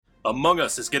Among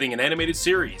Us is getting an animated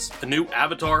series. The new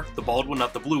Avatar, the bald one,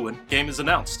 not the blue one, game is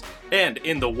announced. And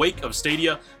in the wake of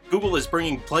Stadia, Google is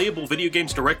bringing playable video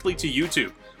games directly to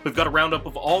YouTube. We've got a roundup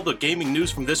of all the gaming news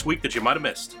from this week that you might have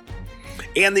missed.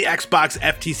 And the Xbox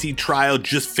FTC trial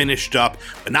just finished up,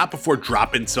 but not before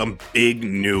dropping some big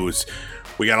news.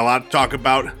 We got a lot to talk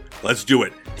about. Let's do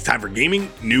it. It's time for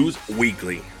Gaming News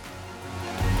Weekly.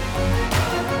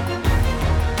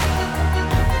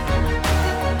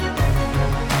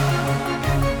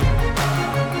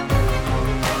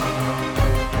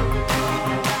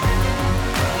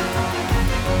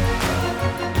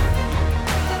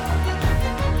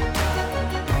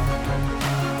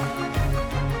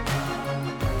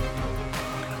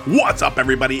 What's up,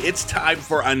 everybody? It's time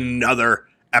for another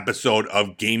episode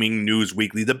of Gaming News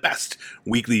Weekly, the best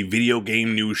weekly video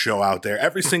game news show out there.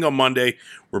 Every single Monday,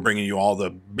 we're bringing you all the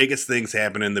biggest things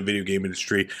happening in the video game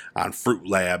industry on Fruit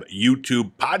Lab,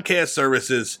 YouTube, podcast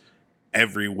services,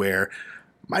 everywhere.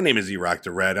 My name is E-Rock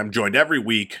the Red. I'm joined every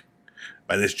week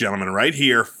by this gentleman right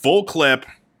here, full clip.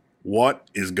 What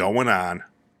is going on?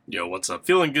 Yo, what's up?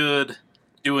 Feeling good,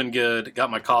 doing good, got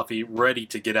my coffee, ready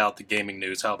to get out the gaming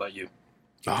news. How about you?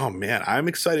 Oh man, I'm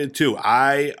excited too.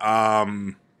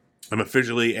 I'm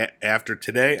officially after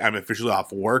today. I'm officially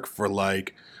off work for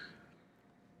like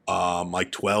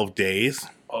 12 days.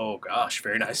 Oh gosh,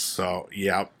 very nice. So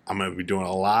yeah, I'm gonna be doing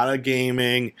a lot of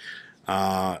gaming,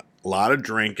 a lot of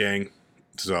drinking.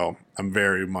 So I'm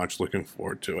very much looking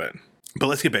forward to it. But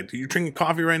let's get back to you. Drinking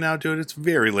coffee right now, dude. It's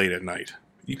very late at night.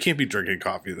 You can't be drinking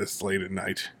coffee this late at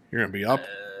night. You're gonna be up.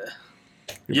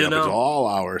 You're gonna be up at all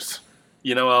hours.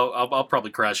 You know, I'll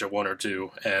probably crash at 1 or 2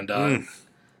 and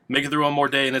make it through one more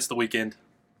day, and it's the weekend.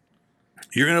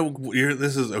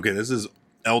 This is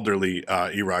elderly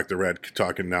E-Rock the Red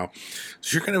talking now.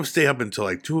 So you're gonna stay up until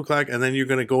like 2 o'clock, and then you're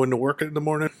gonna go into work in the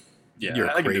morning. Yeah, you're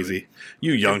crazy.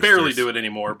 You I youngsters. can barely do it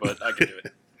anymore, but I can do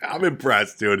it. I'm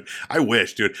impressed, dude. I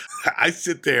wish, dude. I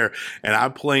sit there and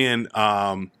I'm playing.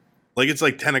 Like it's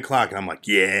like 10 o'clock and I'm like,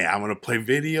 yeah, I'm going to play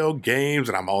video games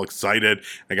and I'm all excited.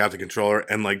 I got the controller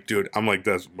and like, dude, I'm like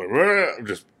this. I'm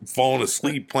just falling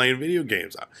asleep playing video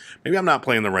games. Maybe I'm not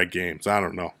playing the right games. I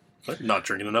don't know. Not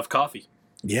drinking enough coffee.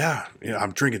 Yeah,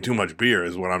 I'm drinking too much beer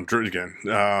is what I'm drinking.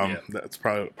 That's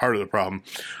probably part of the problem.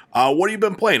 What have you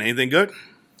been playing? Anything good?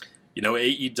 You know,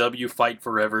 AEW Fight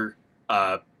Forever.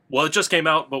 Well, it just came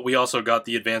out, but we also got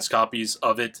the advanced copies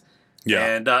of it. Yeah,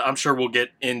 and I'm sure we'll get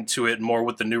into it more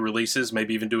with the new releases,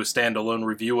 maybe even do a standalone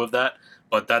review of that,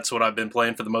 but that's what I've been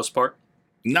playing for the most part.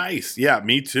 Nice. Yeah,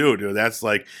 me too, dude. That's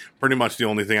like pretty much the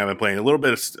only thing I've been playing. A little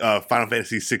bit of Final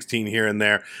Fantasy 16 here and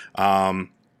there, and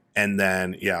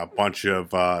then, yeah, a bunch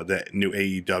of the new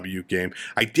AEW game.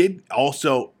 I did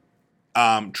also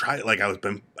try, like, I've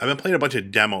been playing a bunch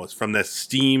of demos from the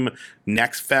Steam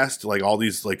Next Fest, like all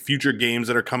these like future games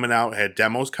that are coming out, had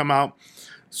demos come out.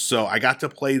 So I got to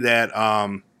play that.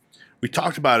 We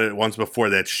talked about it once before.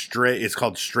 That it's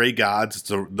called Stray Gods. It's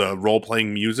the role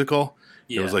playing musical.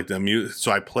 Yeah. It was like the music.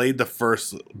 So I played the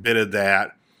first bit of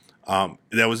that.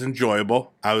 That was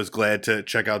enjoyable. I was glad to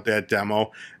check out that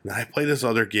demo. And then I played this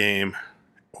other game.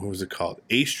 What was it called?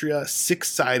 Astria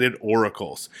Six-Sided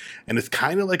Oracles, and it's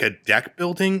kind of like a deck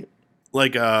building,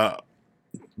 like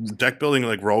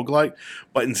roguelike,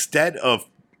 but instead of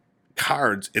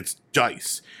cards, it's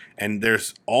dice. And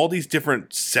there's all these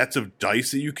different sets of dice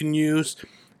that you can use,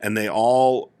 and they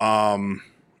all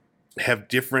have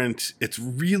different... It's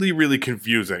really, really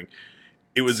confusing.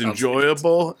 It was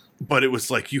enjoyable, but it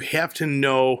was like you have to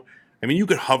know... I mean, you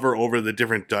could hover over the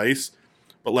different dice,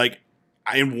 but like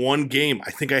in one game,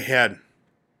 I think I had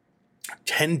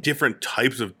 10 different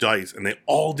types of dice, and they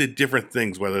all did different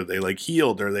things, whether they like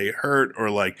healed or they hurt or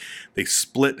like they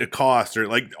split the cost or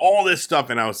like all this stuff.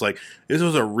 And I was like, this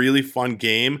was a really fun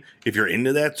game if you're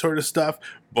into that sort of stuff.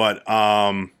 But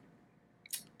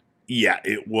yeah,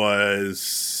 it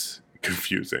was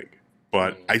confusing,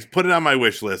 but I put it on my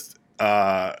wish list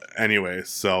anyway.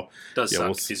 So it does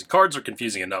sound confusing. Cards are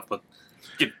confusing enough, but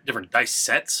get different dice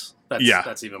sets.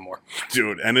 That's even more.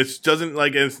 Dude, and it doesn't,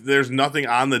 like, there's nothing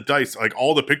on the dice. Like,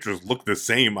 all the pictures look the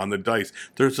same on the dice.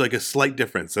 There's, like, a slight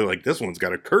difference. So, like, this one's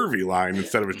got a curvy line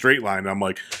instead of a straight line. And I'm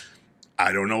like,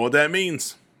 I don't know what that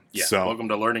means. Yeah, so, welcome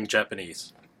to learning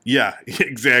Japanese. Yeah,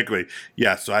 exactly.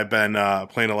 Yeah, so I've been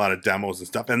playing a lot of demos and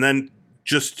stuff. And then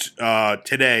just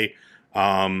today,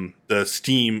 the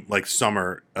Steam, like,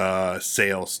 summer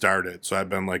sale started. So I've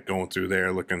been, like, going through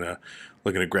there looking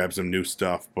to grab some new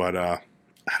stuff. But,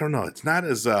 I don't know. It's not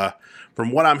as,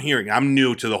 from what I'm hearing, I'm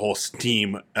new to the whole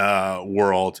Steam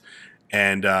world,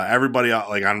 and everybody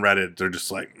like on Reddit, they're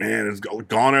just like, man, it's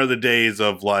gone are the days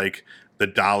of like the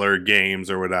dollar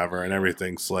games or whatever, and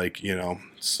everything's like,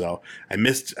 so I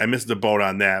missed the boat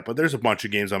on that. But there's a bunch of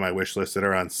games on my wish list that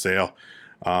are on sale.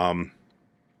 I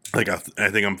think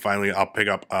I'll pick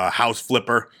up House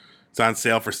Flipper. It's on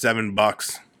sale for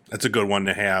 $7. That's a good one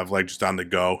to have, like, just on the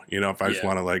go. If I just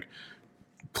want to, like,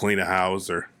 clean a house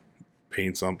or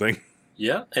paint something.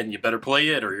 Yeah, and you better play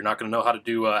it, or you're not going to know how to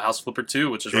do House Flipper 2,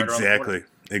 which is right around the corner.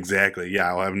 Exactly. Yeah,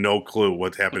 I'll have no clue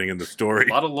what's happening in the story.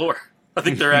 A lot of lore. I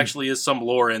think there actually is some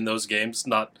lore in those games.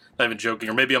 Not even joking.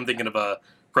 Or maybe I'm thinking of a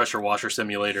pressure washer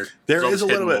simulator. There is a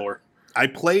little bit. Lore. I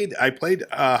played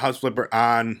House Flipper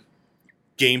on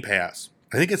Game Pass.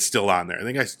 I think it's still on there. I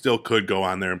think I still could go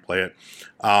on there and play it.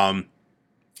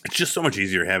 It's just so much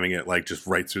easier having it like just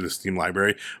right through the Steam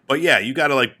library. But yeah, you got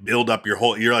to like build up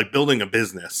you're like building a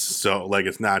business. So like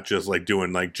it's not just like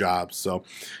doing like jobs. So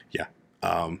yeah.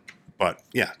 That's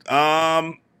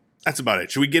about it.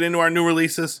 Should we get into our new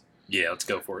releases? Yeah, let's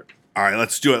go for it. All right,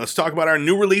 let's do it. Let's talk about our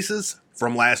new releases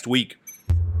from last week.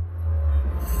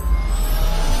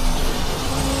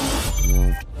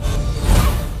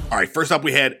 All right, first up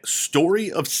we had Story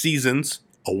of Seasons,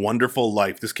 A Wonderful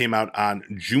Life. This came out on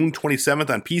June 27th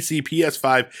on PC,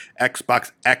 PS5,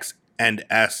 Xbox X and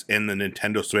S, and the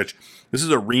Nintendo Switch. This is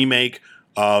a remake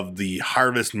of the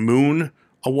Harvest Moon,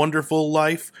 A Wonderful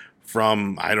Life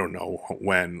from, I don't know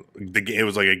when. It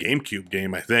was like a GameCube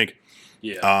game, I think.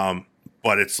 Yeah.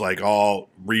 But it's like all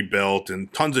rebuilt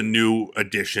and tons of new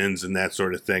additions and that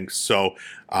sort of thing. So,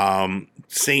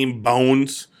 same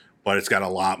bones, but it's got a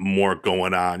lot more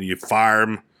going on. You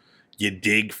farm, you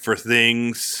dig for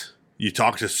things, you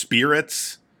talk to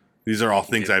spirits. These are all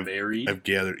things I've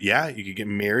gathered. Yeah, you could get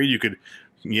married. You could,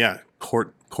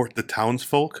 court the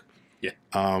townsfolk. Yeah.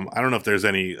 I don't know if there's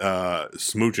any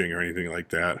smooching or anything like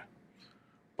that,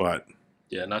 but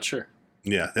yeah, not sure.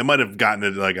 Yeah, they might have gotten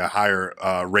it like a higher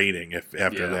rating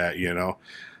after that,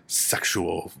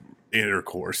 sexual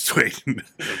intercourse. Wait,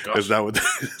 is that what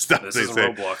this isn't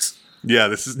Roblox? Yeah,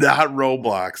 this is not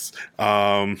Roblox.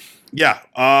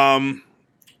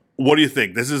 What do you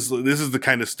think? This is the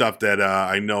kind of stuff that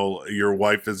I know your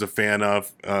wife is a fan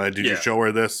of. Did you show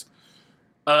her this?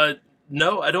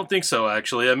 No, I don't think so,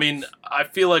 actually. I mean, I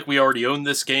feel like we already own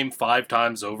this game 5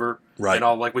 times over. Right.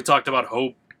 And like we talked about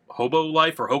Hobo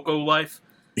Life or Hoko Life.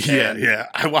 Yeah.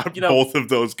 I want both of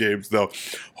those games, though.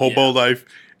 Hobo Life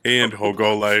and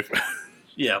Hogo Life.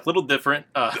 Yeah, a little different.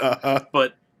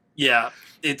 But, yeah,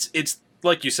 it's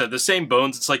like you said, the same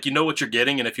bones. It's like you know what you're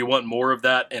getting, and if you want more of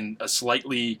that and a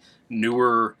slightly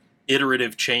newer,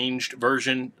 iterative, changed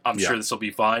version, I'm sure this will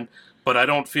be fine. But I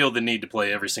don't feel the need to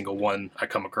play every single one I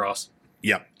come across.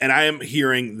 Yeah, and I am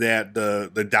hearing that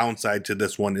the downside to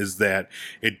this one is that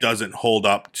it doesn't hold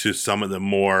up to some of the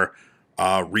more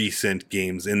recent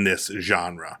games in this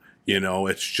genre.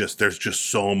 It's just there's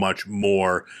just so much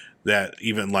more that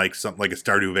even like something like a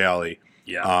Stardew Valley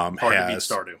hard to beat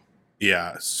Stardew.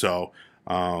 Yeah, so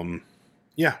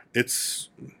it's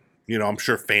I'm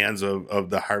sure fans of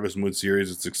the Harvest Moon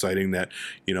series, it's exciting that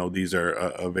these are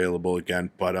available again.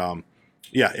 But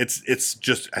it's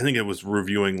just I think it was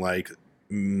reviewing like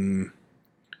high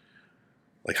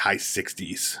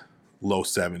 60s, low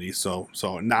 70s.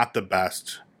 So not the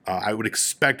best. I would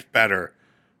expect better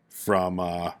from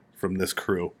this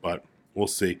crew, but we'll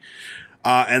see.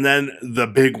 And then the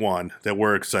big one that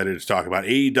we're excited to talk about,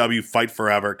 AEW Fight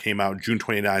Forever, came out June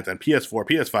 29th on PS4,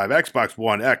 PS5, Xbox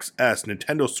One, XS,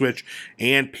 Nintendo Switch,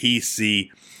 and PC.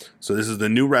 So this is the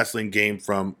new wrestling game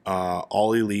from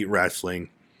All Elite Wrestling.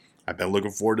 I've been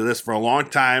looking forward to this for a long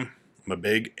time. I'm a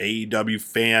big AEW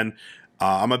fan.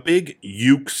 I'm a big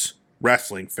Ukes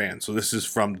wrestling fan. So this is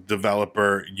from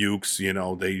developer Ukes.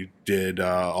 They did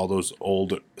all those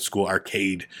old school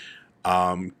arcade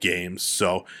games.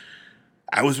 So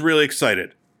I was really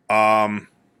excited.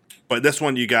 But this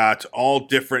one, you got all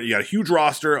different. You got a huge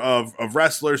roster of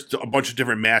wrestlers, a bunch of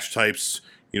different match types.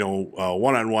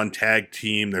 One-on-one tag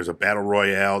team. There's a battle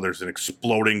royale. There's an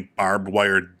exploding barbed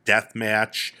wire death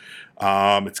match.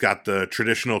 It's got the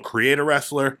traditional creator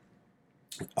wrestler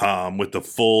with the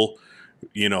full,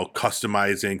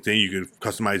 customizing thing. You could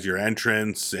customize your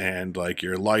entrance and like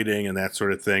your lighting and that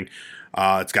sort of thing.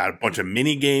 It's got a bunch of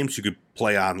mini games you could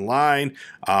play online,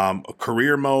 a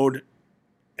career mode,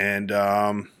 and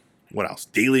what else?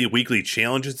 Daily, weekly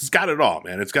challenges. It's got it all,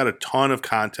 man. It's got a ton of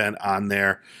content on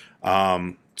there.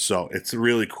 So it's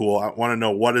really cool. I want to know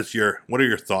what are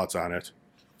your thoughts on it?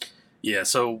 Yeah,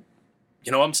 so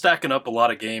I'm stacking up a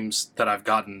lot of games that I've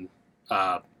gotten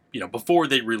before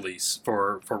they release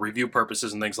for review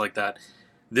purposes and things like that.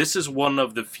 This is one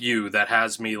of the few that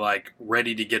has me like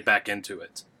ready to get back into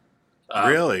it.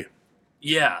 Really?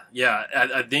 Yeah, yeah.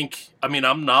 I think. I mean,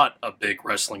 I'm not a big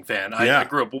wrestling fan. I Yeah.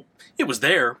 grew up. It was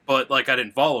there, but like I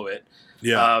didn't follow it.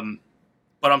 Yeah.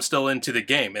 But I'm still into the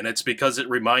game, and it's because it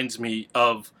reminds me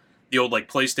of the old like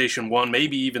PlayStation 1,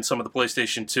 maybe even some of the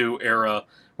PlayStation 2 era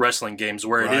wrestling games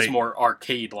where it is Right. more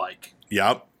arcade like.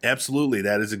 Yep, absolutely.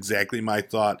 That is exactly my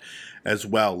thought as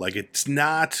well. Like, it's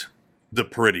not the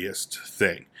prettiest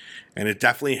thing, and it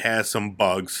definitely has some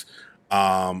bugs.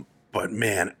 But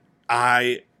man,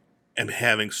 I am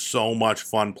having so much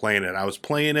fun playing it. I was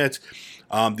playing it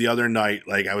the other night.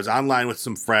 Like, I was online with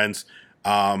some friends,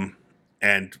 and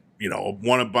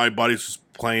one of my buddies was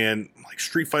playing like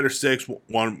Street Fighter 6,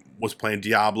 one was playing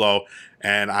Diablo,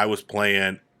 and I was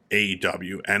playing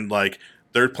AEW, and like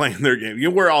they're playing their game.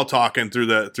 We're all talking through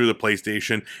the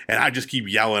PlayStation, and I just keep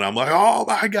yelling. I'm like, "Oh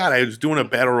my god!" I was doing a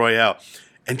battle royale,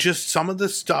 and just some of the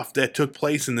stuff that took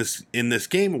place in this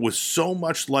game was so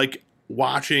much like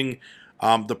watching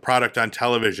the product on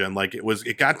television. Like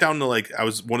it got down to like I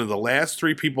was one of the last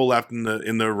 3 people left in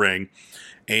the ring,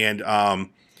 and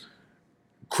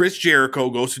Chris Jericho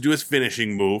goes to do his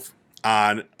finishing move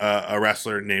on a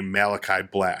wrestler named Malachi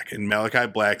Black. And Malachi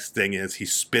Black's thing is he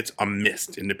spits a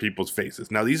mist into people's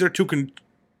faces. Now, these are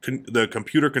the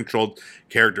computer-controlled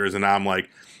characters, and I'm like,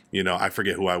 I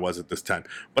forget who I was at this time.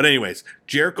 But anyways,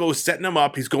 Jericho's setting him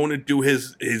up. He's going to do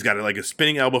he's got like a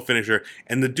spinning elbow finisher,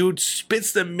 and the dude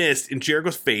spits the mist in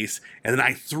Jericho's face, and then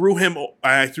I threw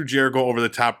Jericho over the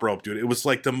top rope, dude. It was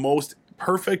like the most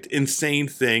perfect, insane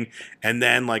thing. And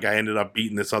then like I ended up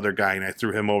beating this other guy and I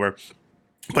threw him over.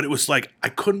 But it was like I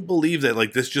couldn't believe that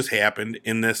like this just happened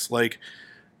in this like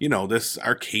this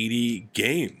arcadey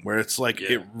game where it's like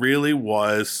it really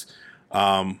was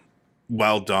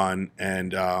well done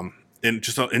and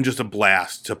just a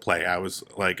blast to play. I was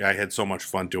like I had so much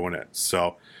fun doing it.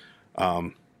 So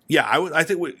I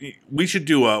think we should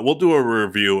we'll do a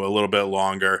review a little bit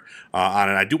longer on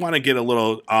it. I do want to get a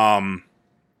little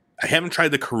I haven't tried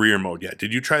the career mode yet.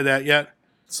 Did you try that yet?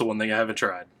 It's the one thing I haven't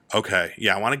tried. Okay.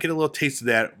 Yeah, I want to get a little taste of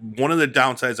that. One of the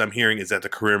downsides I'm hearing is that the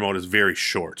career mode is very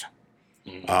short.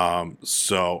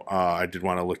 So I did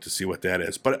want to look to see what that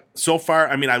is. But so far,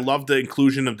 I mean, I love the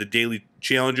inclusion of the daily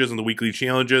challenges and the weekly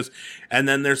challenges. And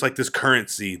then there's like this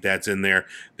currency that's in there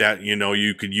that,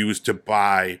 you could use to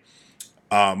buy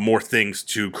more things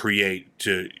to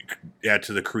add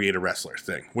to the create a wrestler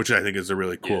thing, which I think is a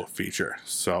really cool feature.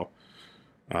 So...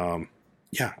 I'm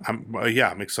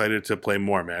excited to play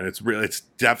more, man. It's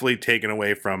definitely taken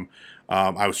away from.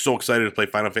 I was so excited to play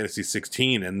Final Fantasy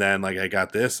 16, and then like I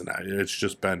got this, and it's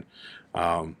just been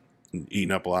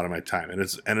eating up a lot of my time, and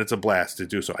it's a blast to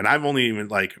do so. And I've only even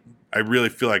like I really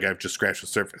feel like I've just scratched the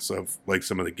surface of like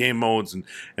some of the game modes and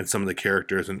some of the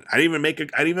characters, and I didn't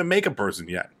even make a person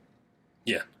yet.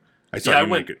 Yeah. I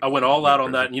went all out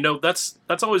on that. And, that's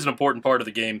always an important part of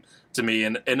the game to me.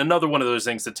 And another one of those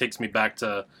things that takes me back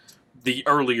to the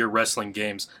earlier wrestling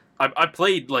games. I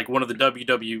played like one of the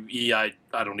WWE, I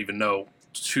don't even know,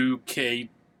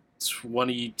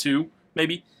 2K22,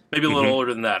 maybe a little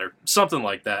older than that or something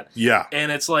like that. Yeah.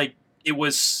 And it's like,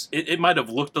 it might have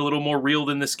looked a little more real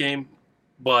than this game,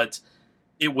 but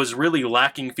it was really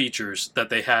lacking features that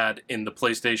they had in the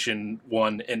PlayStation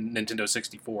 1 and Nintendo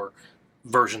 64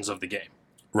 versions of the game.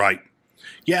 Right.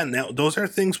 Yeah, now those are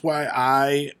things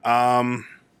why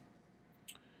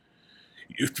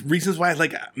reasons why I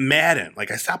like Madden.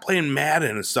 Like I stopped playing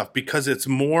Madden and stuff because it's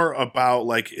more about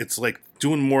like it's like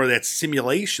doing more of that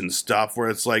simulation stuff where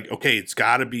it's like, okay, it's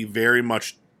got to be very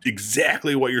much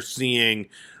exactly what you're seeing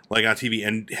like on TV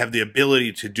and have the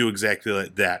ability to do exactly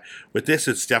like that. With this,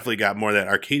 it's definitely got more of that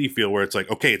arcadey feel where it's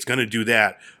like, okay, it's going to do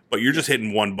that, but you're just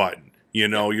hitting one button. You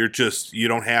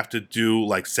don't have to do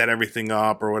like set everything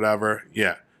up or whatever.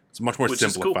 Yeah, it's much more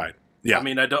simplified. Cool. Yeah, I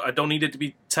mean, I don't need it to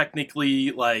be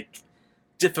technically like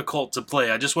difficult to play.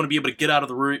 I just want to be able to get out of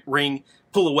the ring,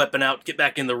 pull a weapon out, get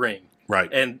back in the ring. Right.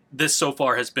 And this so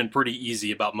far has been pretty easy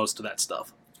about most of that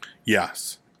stuff.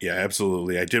 Yes. Yeah,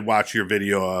 absolutely. I did watch your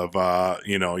video of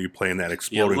you playing that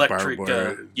exploding barbed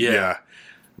wire. Yeah.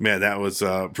 Man, that was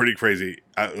pretty crazy.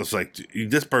 I was like,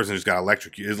 this person just got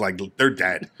electrocuted. It's like they're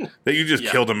dead. That you just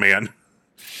killed a man.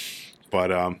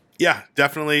 But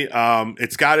definitely.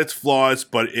 It's got its flaws,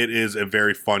 but it is a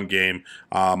very fun game.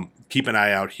 Keep an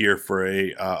eye out here for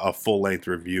a full length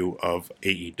review of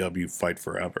AEW Fight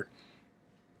Forever.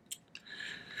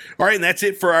 All right, and that's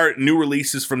it for our new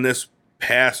releases from this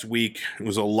past week. It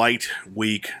was a light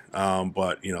week,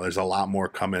 but there's a lot more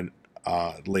coming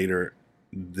later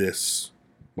this.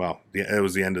 Well, it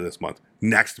was the end of this month.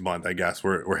 Next month, I guess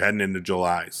we're heading into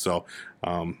July, so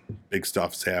big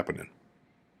stuff's happening.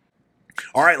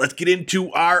 All right, let's get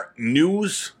into our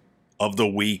news of the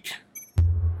week.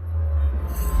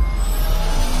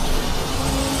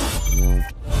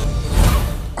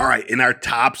 All right, in our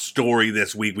top story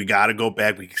this week, we got to go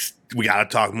back. We got to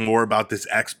talk more about this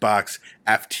Xbox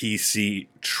FTC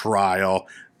trial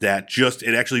that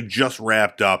it actually just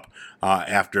wrapped up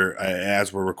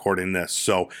as we're recording this.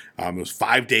 So it was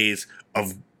 5 days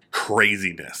of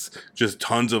craziness, just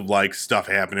tons of stuff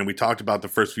happening. We talked about the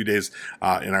first few days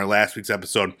in our last week's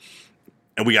episode,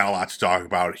 and we got a lot to talk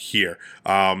about here.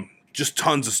 Just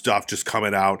tons of stuff just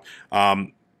coming out.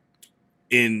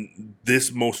 In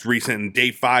this most recent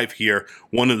day 5 here,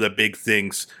 one of the big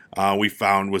things we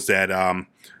found was that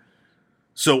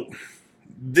so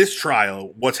this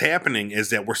trial, what's happening is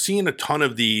that we're seeing a ton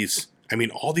of these,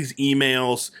 all these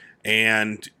emails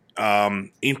and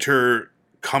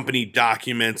intercompany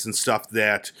documents and stuff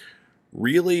that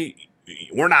really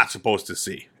we're not supposed to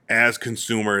see as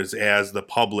consumers, as the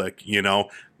public.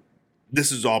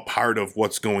 This is all part of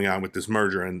what's going on with this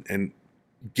merger and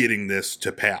getting this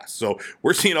to pass. So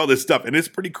we're seeing all this stuff, and it's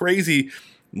pretty crazy.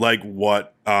 For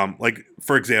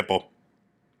example,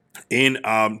 in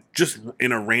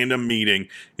a random meeting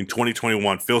in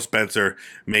 2021, Phil Spencer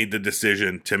made the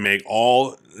decision to make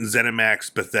all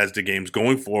ZeniMax Bethesda games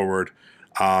going forward.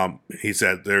 He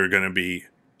said they're going to be,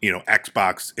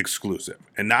 Xbox exclusive,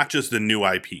 and not just the new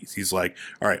IPs. He's like,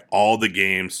 all right, all the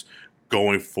games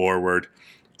going forward,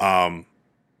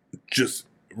 just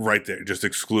right there, just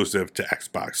exclusive to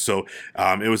Xbox. So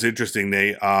it was interesting.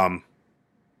 They So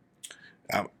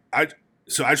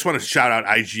I just want to shout out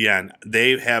IGN.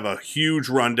 They have a huge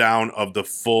rundown of the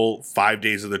full 5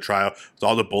 days of the trial with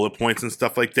all the bullet points and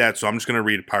stuff like that. So I'm just going to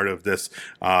read part of this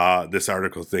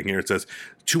article thing here. It says,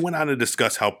 "Two went on to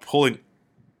discuss how pulling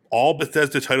all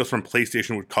Bethesda titles from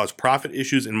PlayStation would cause profit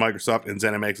issues in Microsoft and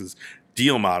ZeniMax's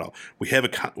deal model.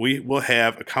 We will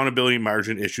have accountability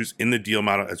margin issues in the deal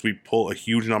model as we pull a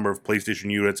huge number of PlayStation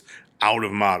units out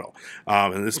of model.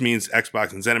 And this means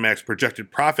Xbox and ZeniMax projected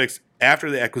profits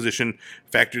after the acquisition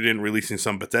factored in releasing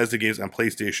some Bethesda games on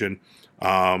PlayStation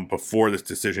before this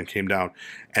decision came down."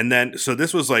 And then, so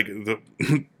this was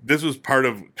this was part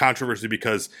of controversy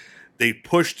because they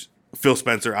pushed Phil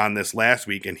Spencer on this last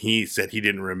week, and he said he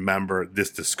didn't remember this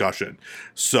discussion.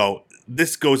 So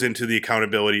this goes into the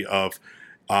accountability of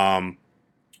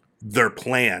their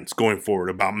plans going forward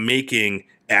about making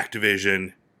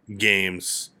Activision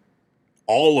games,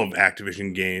 all of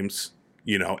Activision games,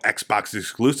 Xbox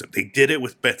exclusive. They did it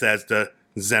with Bethesda,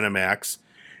 ZeniMax,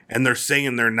 and they're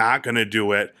saying they're not going to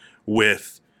do it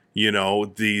with,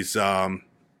 these, the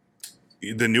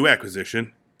new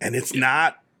acquisition. And it's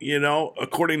not,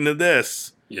 according to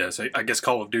this. Yes, I guess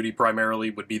Call of Duty primarily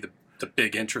would be the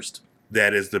big interest.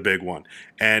 That is the big one.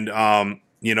 And,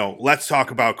 let's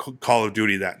talk about Call of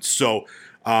Duty then. So,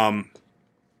 Bobby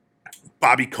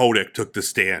Kotick took the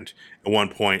stand at one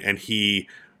point, and he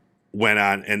went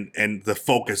on, and the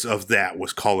focus of that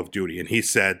was Call of Duty. And he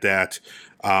said that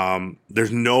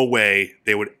there's no way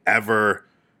they would ever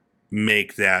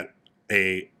make that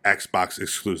a Xbox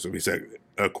exclusive. He said,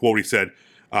 he said,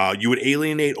 "You would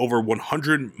alienate over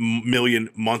 100 million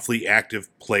monthly active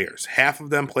players. Half of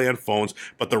them play on phones,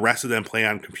 but the rest of them play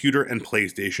on computer and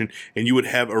PlayStation, and you would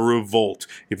have a revolt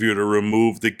if you were to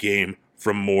remove the game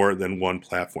from more than one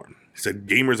platform." He said,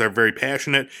 "Gamers are very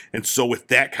passionate, and so with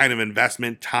that kind of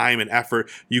investment, time, and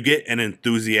effort, you get an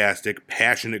enthusiastic,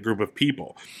 passionate group of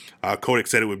people." Kotick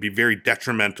said it would be very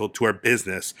detrimental to our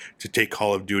business to take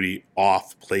Call of Duty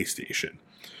off PlayStation.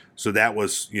 So that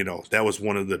was, that was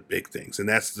one of the big things. And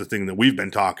that's the thing that we've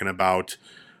been talking about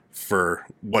for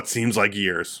what seems like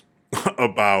years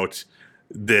about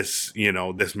this,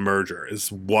 this merger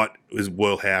is what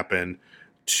will happen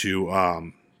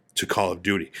to Call of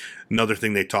Duty. Another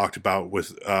thing they talked about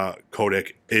with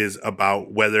Kotick is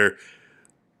about whether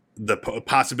the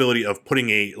possibility of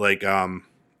putting a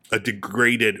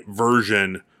degraded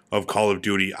version of Call of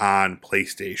Duty on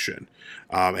PlayStation.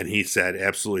 And he said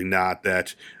absolutely not.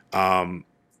 That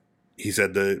he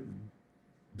said the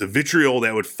vitriol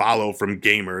that would follow from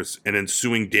gamers and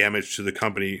ensuing damage to the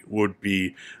company would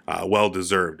be well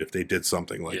deserved if they did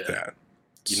something like that.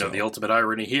 You know the ultimate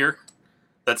irony here?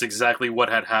 That's exactly what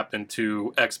had happened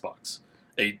to Xbox.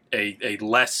 A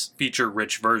less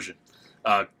feature-rich version.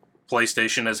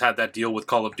 PlayStation has had that deal with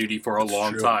Call of Duty for a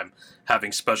long time,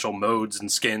 having special modes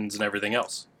and skins and everything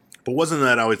else. But wasn't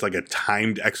that always like a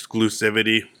timed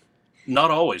exclusivity?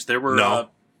 Not always. There were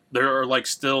there are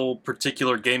still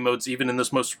particular game modes, even in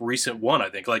this most recent one, I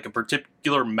think, like a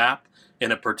particular map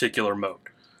in a particular mode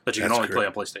that you can only play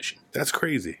on PlayStation. That's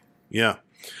crazy.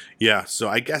 Yeah, so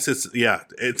I guess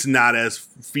it's not as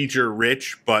feature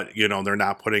rich, but they're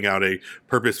not putting out a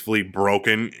purposefully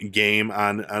broken game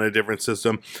on a different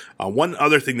system. One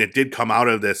other thing that did come out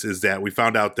of this is that we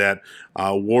found out that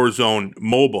Warzone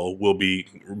Mobile will be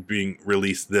being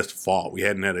released this fall. We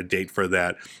hadn't had a date for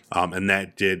that, and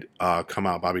that did come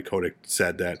out. Bobby Kotick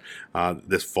said that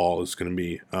this fall is going to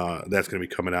be that's going to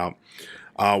be coming out.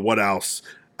 What else?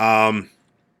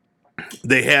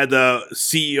 They had the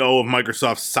CEO of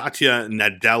Microsoft, Satya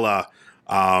Nadella,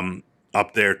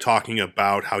 up there talking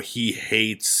about how he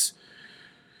hates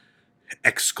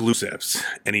exclusives,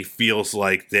 and he feels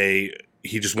like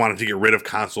he just wanted to get rid of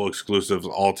console exclusives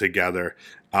altogether.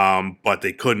 But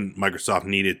they couldn't. Microsoft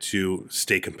needed to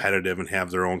stay competitive and have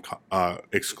their own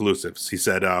exclusives. He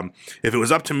said, if it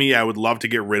was up to me, I would love to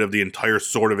get rid of the entire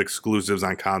sort of exclusives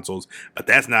on consoles, but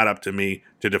that's not up to me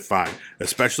to define,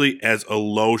 especially as a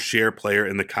low share player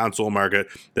in the console market,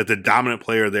 that the dominant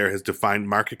player there has defined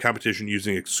market competition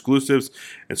using exclusives,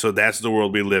 and so that's the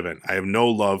world we live in. I have no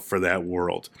love for that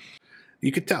world.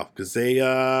 You could tell, because they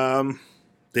don't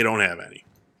have any.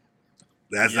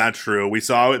 That's not true. We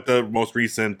saw it the most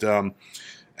recent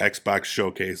Xbox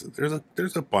showcase.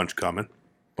 There's a bunch coming,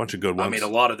 bunch of good ones. I mean, a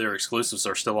lot of their exclusives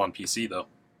are still on PC though.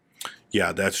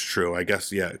 Yeah, that's true. I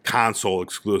guess console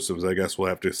exclusives. I guess we'll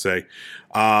have to say.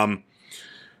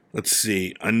 Let's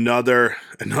see, another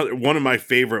one of my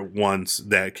favorite ones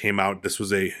that came out.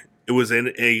 It was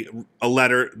in a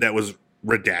letter that was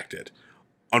redacted.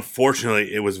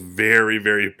 Unfortunately, it was very,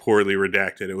 very poorly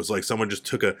redacted. It was like someone just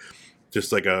took a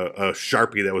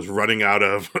Sharpie that was running out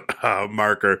of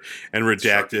marker and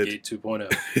redacted Sharpie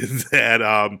 2.0.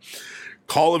 that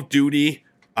Call of Duty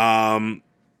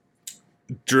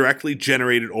directly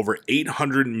generated over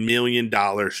 $800 million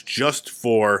just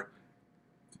for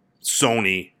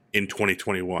Sony in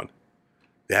 2021.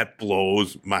 That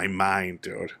blows my mind,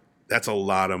 dude. That's a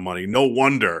lot of money. No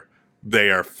wonder they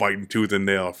are fighting tooth and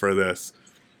nail for this.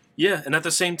 Yeah, and at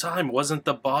the same time, wasn't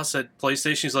the boss at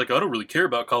PlayStation? He's like, I don't really care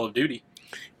about Call of Duty.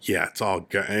 Yeah, it's all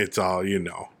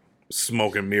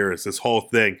smoke and mirrors. This whole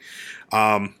thing,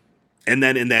 and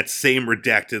then in that same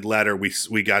redacted letter,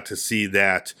 we got to see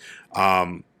that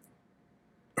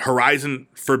Horizon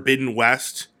Forbidden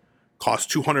West cost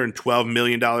 $212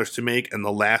 million to make, and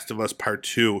The Last of Us Part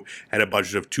 2 had a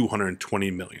budget of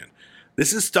 $220 million.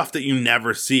 This is stuff that you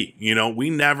never see. We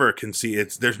never can see.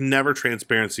 There's never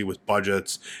transparency with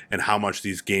budgets and how much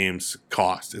these games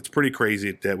cost. It's pretty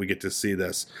crazy that we get to see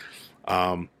this.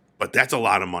 But that's a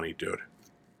lot of money, dude.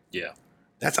 Yeah.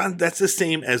 That's the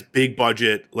same as big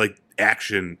budget, like,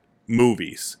 action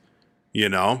movies.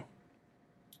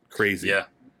 Crazy. Yeah.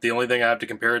 The only thing I have to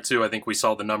compare it to, I think we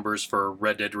saw the numbers for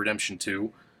Red Dead Redemption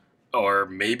 2 or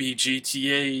maybe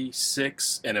GTA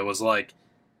 6, and it was like,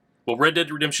 well, Red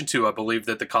Dead Redemption 2, I believe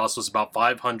that the cost was about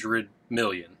 $500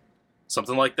 million,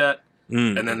 something like that.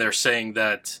 And then they're saying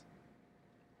that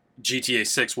GTA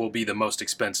 6 will be the most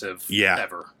expensive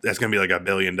ever. That's going to be like $1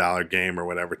 billion game or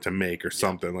whatever to make or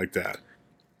something like that.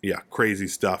 Yeah, crazy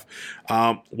stuff.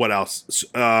 What else?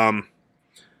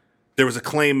 There was a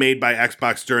claim made by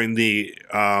Xbox during the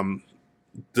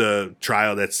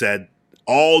trial that said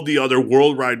all the other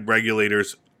worldwide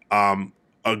regulators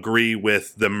agree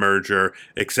with the merger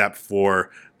except for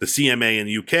the CMA in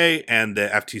the UK and the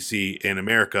FTC in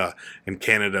America. And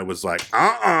Canada was like,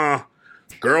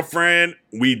 girlfriend,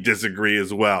 we disagree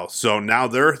as well. So now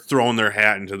they're throwing their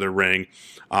hat into the ring.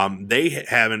 They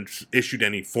haven't issued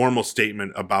any formal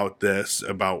statement about this,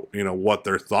 about what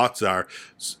their thoughts are,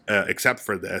 except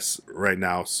for this right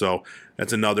now. So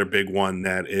that's another big one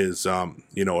that is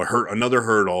another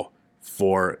hurdle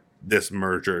for this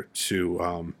merger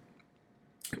to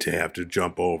have to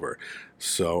jump over.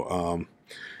 So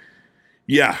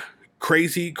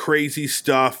crazy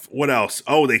stuff. What else?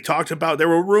 Oh, they talked about, there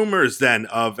were rumors then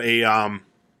of a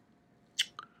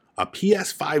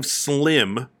PS5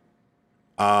 Slim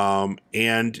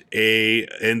and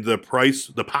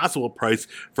the possible price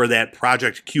for that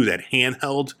Project Q, that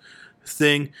handheld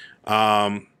thing.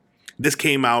 This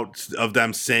came out of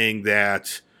them saying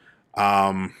that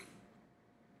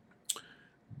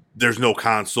there's no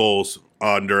consoles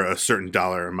under a certain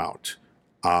dollar amount.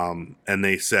 And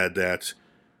they said that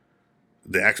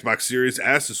the Xbox Series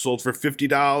S is sold for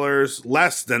 $50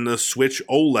 less than the Switch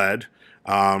OLED.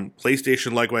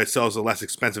 PlayStation likewise sells a less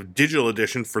expensive digital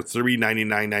edition for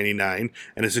 $399.99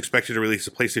 and is expected to release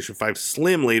a PlayStation 5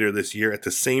 Slim later this year at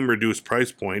the same reduced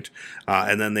price point.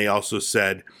 And then they also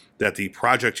said that the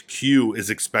Project Q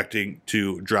is expecting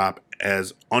to drop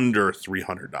as under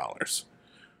 $300,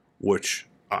 which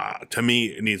to me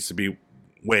it needs to be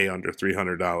way under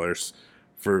 $300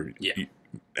 for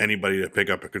anybody to pick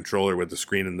up a controller with the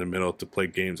screen in the middle to play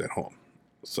games at home.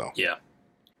 So yeah.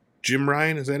 Jim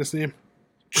Ryan, is that his name?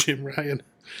 Jim Ryan.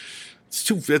 It's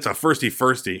a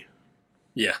firsty.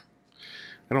 Yeah.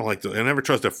 I don't like I never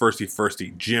trust a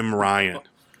firsty. Jim Ryan.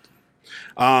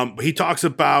 He talks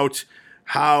about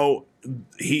how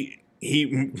he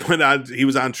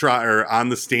was on trial or on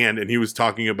the stand, and he was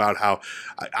talking about how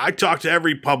I talked to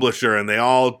every publisher and they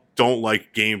all don't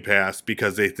like Game Pass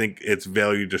because they think it's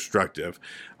value destructive.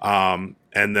 And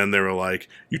then they were like,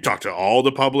 "You talk to all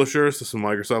the publishers?" Some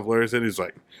Microsoft lawyer said. He's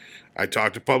like, "I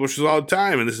talk to publishers all the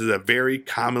time, and this is a very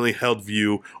commonly held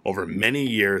view over many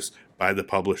years by the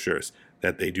publishers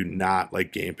that they do not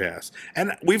like Game Pass."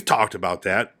 And we've talked about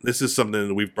that. This is something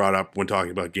that we've brought up when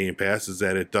talking about Game Pass, is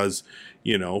that it does,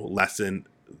 lessen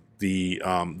the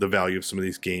value of some of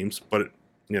these games. But,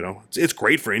 it's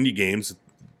great for indie games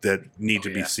that need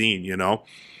to be seen,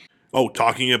 Oh,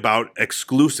 talking about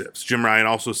exclusives. Jim Ryan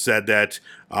also said that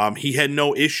he had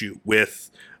no issue with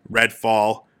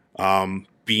Redfall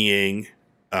being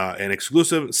an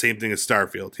exclusive. Same thing as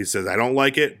Starfield. He says, I don't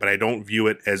like it, but I don't view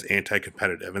it as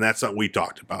anti-competitive. And that's something we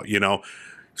talked about.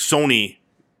 Sony,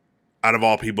 out of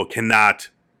all people, cannot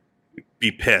be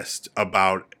pissed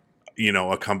about,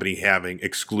 a company having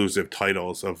exclusive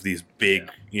titles of these big,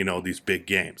 these big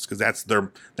games, because that's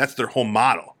their whole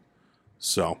model.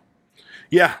 So,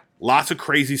 yeah, lots of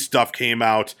crazy stuff came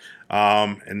out.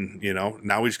 And,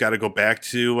 now we just got to go back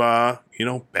to,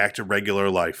 back to regular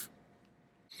life.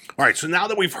 All right, so now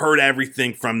that we've heard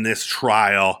everything from this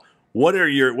trial, what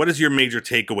is your major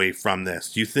takeaway from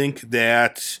this? Do you think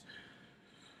that,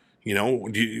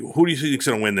 who do you think is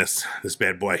going to win this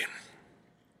bad boy?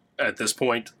 At this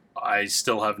point, I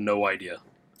still have no idea.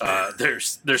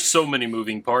 There's so many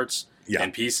moving parts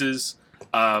and pieces.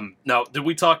 Now, did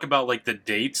we talk about like the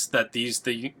dates that these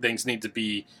things need to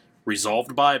be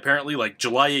resolved by? Apparently, like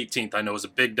July 18th, I know is a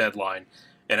big deadline,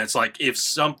 and it's like if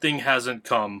something hasn't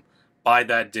come by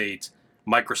that date,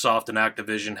 Microsoft and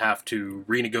Activision have to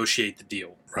renegotiate the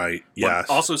deal. Right. Yes.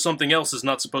 But also, something else is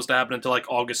not supposed to happen until like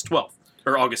August 12th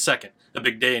or August 2nd, a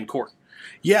big day in court.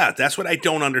 Yeah, that's what I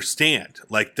don't understand.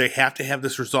 Like, they have to have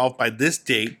this resolved by this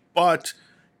date, but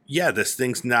this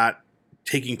thing's not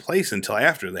taking place until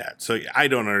after that. So I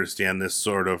don't understand this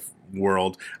sort of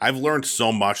world. I've learned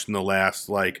so much in the last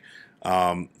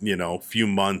few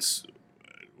months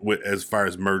as far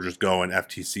as mergers go and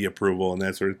FTC approval and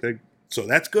that sort of thing. So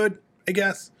that's good, I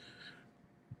guess.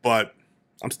 But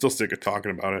I'm still sick of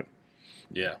talking about it.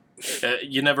 Yeah.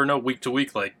 You never know week to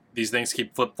week. Like, these things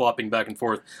keep flip-flopping back and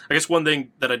forth. I guess one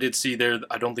thing that I did see there,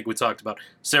 I don't think we talked about,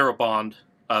 Sarah Bond,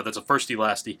 that's a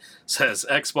firsty-lasty, says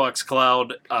Xbox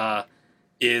Cloud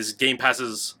is Game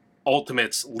Pass's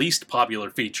Ultimate's least popular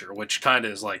feature, which kind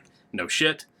of is like, no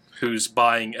shit. Who's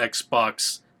buying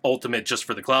Xbox Ultimate just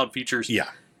for the cloud features? Yeah.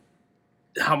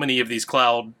 How many of these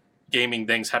cloud gaming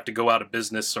things have to go out of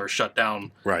business or shut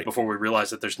down before we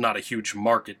realize that there's not a huge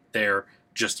market there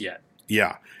just yet?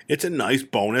 Yeah. It's a nice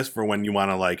bonus for when you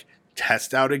want to like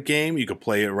test out a game. You could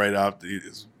play it right up,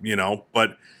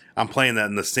 but I'm playing that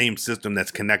in the same system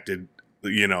that's connected,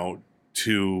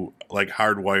 to like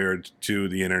hardwired to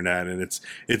the internet, and it's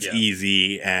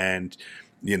easy and,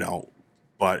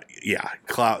 but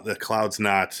the cloud's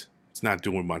not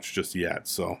doing much just yet.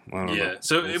 So I don't know.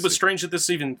 So it was strange that this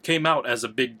even came out as a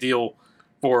big deal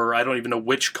for, I don't even know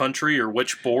which country or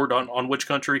which board on which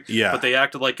country. Yeah. But they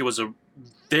acted like it was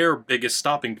their biggest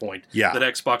stopping point. Yeah. That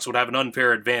Xbox would have an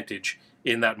unfair advantage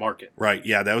in that market. Right.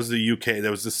 Yeah. That was the UK. That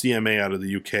was the CMA out of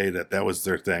the UK that was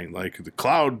their thing. Like, the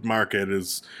cloud market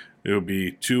it would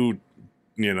be too,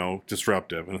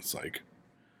 disruptive. And it's like,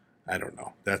 I don't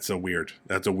know. That's a weird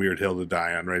hill to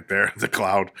die on right there. The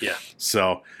cloud. Yeah.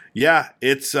 So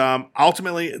it's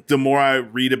ultimately, the more I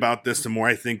read about this, the more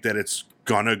I think that it's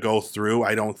gonna go through.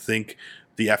 I don't think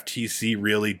the FTC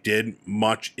really did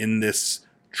much in this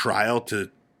trial to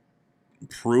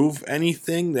prove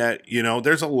anything. That,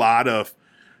 there's a lot of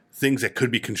things that could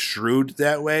be construed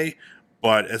that way.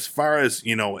 But as far as,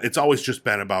 it's always just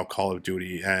been about Call of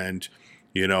Duty. And,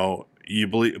 you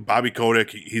believe Bobby Kotick,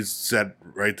 he's said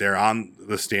right there on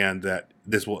the stand that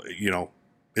this will,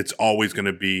 it's always going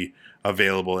to be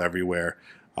available everywhere.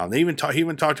 He even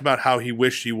talked about how he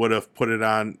wished he would have put it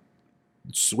on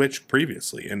Switch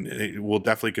previously, and we'll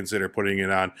definitely consider putting it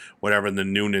on whatever the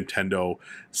new Nintendo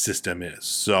system is.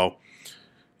 So,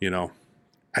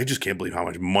 I just can't believe how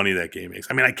much money that game makes.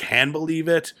 I mean, I can believe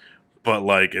it, but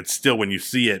like, it's still, when you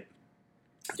see it,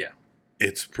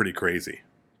 it's pretty crazy.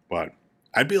 But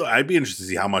I'd be interested to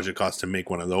see how much it costs to make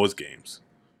one of those games.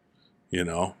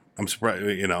 I'm surprised.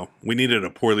 We needed a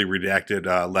poorly redacted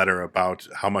letter about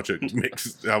how much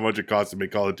it costs to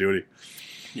make Call of Duty.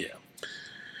 Yeah.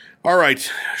 All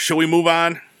right, shall we move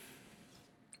on?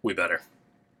 We better.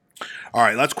 All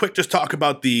right, let's just talk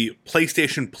about the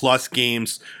PlayStation Plus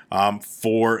games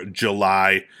for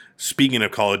July. Speaking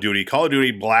of Call of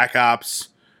Duty Black Ops,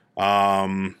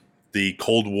 the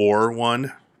Cold War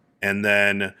one, and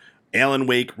then Alan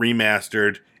Wake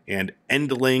Remastered and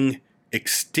Endling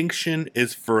Extinction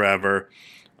is Forever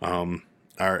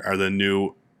are the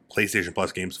new PlayStation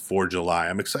Plus games for July.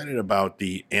 I'm excited about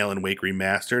the Alan Wake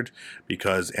Remastered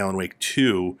because Alan Wake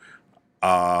 2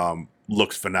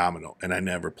 looks phenomenal, and I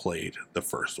never played the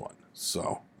first one.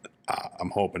 So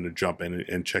I'm hoping to jump in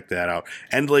and check that out.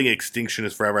 Endling Extinction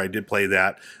is Forever. I did play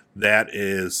that. That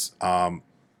is,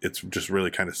 it's just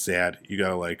really kind of sad. You got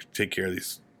to take care of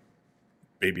these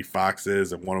baby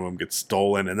foxes, and one of them gets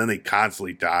stolen, and then they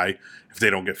constantly die if they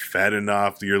don't get fed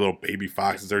enough. Your little baby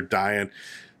foxes are dying.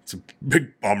 It's a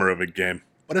big bummer of a game,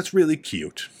 but it's really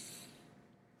cute.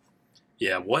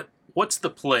 Yeah, what's the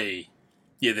play,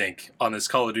 you think, on this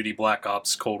Call of Duty Black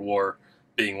Ops Cold War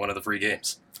being one of the free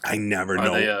games? I never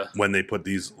know when they put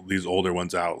these older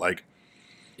ones out.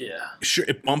 Yeah, sure,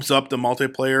 it bumps up the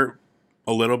multiplayer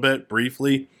a little bit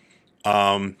briefly.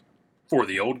 For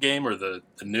the old game or the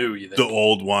new, you think? The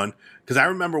old one, because I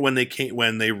remember when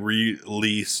they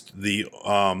released the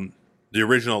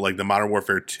original, the Modern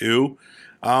Warfare 2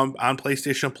 on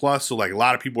PlayStation Plus. So a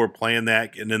lot of people were playing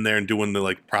that, getting in there and doing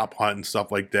the prop hunt and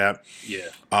stuff like that. Yeah.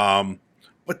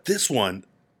 But this one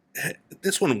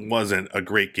wasn't a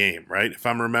great game, right? If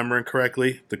I'm remembering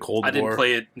correctly, the Cold War. I didn't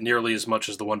play it nearly as much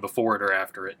as the one before it or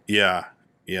after it. Yeah.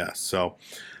 So,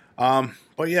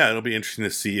 but yeah, it'll be interesting to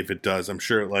see if it does. I'm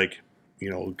sure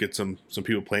get some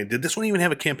people playing. Did this one even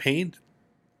have a campaign?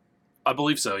 I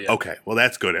believe so, yeah. Okay, well,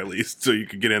 that's good at least, so you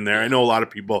could get in there. I know a lot of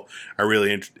people are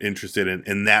really interested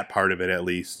in that part of it at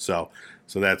least, so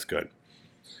that's good.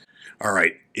 All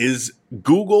right, is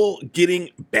Google getting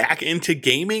back into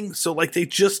gaming? So, I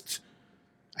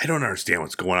don't understand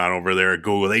what's going on over there at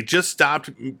Google. They just stopped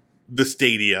the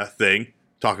Stadia thing,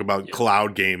 talk about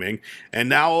cloud gaming, and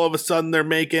now all of a sudden they're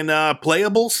making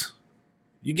playables?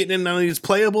 You getting in on these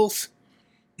playables?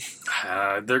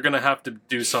 They're going to have to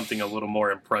do something a little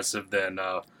more impressive than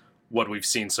what we've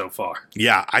seen so far.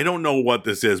 Yeah, I don't know what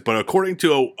this is, but according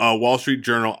to a Wall Street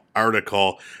Journal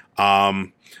article,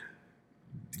 YouTube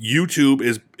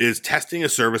is testing a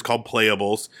service called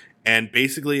Playables, and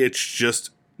basically it's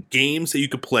just games that you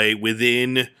could play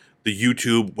within the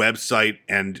YouTube website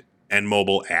and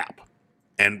mobile app.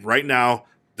 And right now,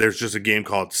 there's just a game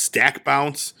called Stack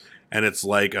Bounce, and it's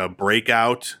like a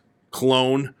Breakout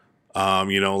clone.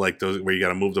 Those where you got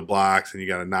to move the blocks and you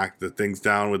got to knock the things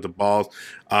down with the balls.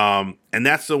 And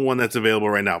that's the one that's available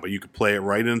right now, but you could play it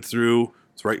it's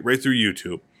right through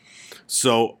YouTube.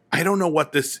 So I don't know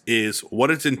what this is,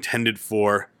 what it's intended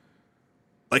for.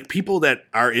 People that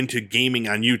are into gaming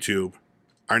on YouTube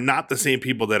are not the same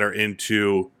people that are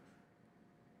into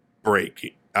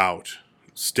Breakout,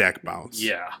 Stack Bounce.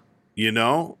 Yeah.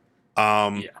 Yeah.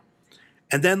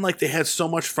 And then, they had so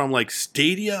much from,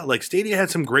 Stadia. Stadia had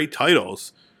some great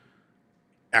titles.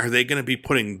 Are they going to be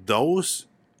putting those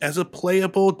as a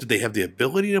playable? Do they have the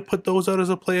ability to put those out as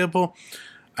a playable?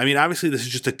 I mean, obviously, this is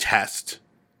just a test.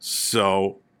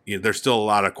 So, there's still a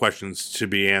lot of questions to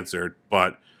be answered.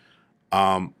 But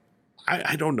I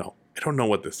don't know. I don't know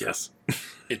what this is.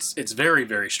 It's very,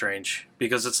 very strange.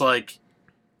 Because it's why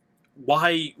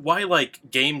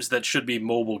games that should be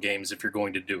mobile games if you're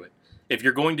going to do it? If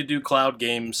you're going to do cloud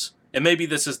games, and maybe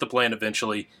this is the plan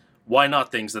eventually, why not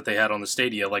things that they had on the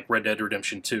Stadia, like Red Dead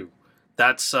Redemption 2?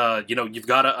 That's, you've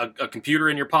got a computer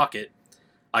in your pocket.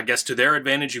 I guess to their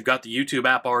advantage, you've got the YouTube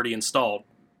app already installed.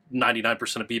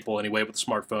 99% of people, anyway, with a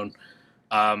smartphone.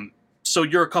 So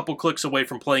you're a couple clicks away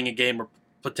from playing a game or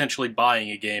potentially buying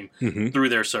a game through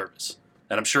their service.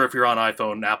 And I'm sure if you're on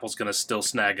iPhone, Apple's going to still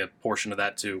snag a portion of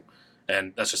that too.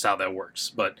 And that's just how that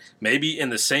works. But maybe in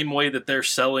the same way that they're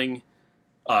selling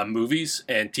movies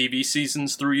and TV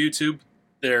seasons through YouTube,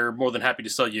 they're more than happy to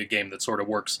sell you a game that sort of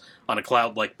works on a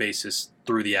cloud-like basis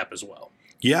through the app as well.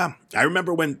 Yeah, I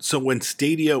remember when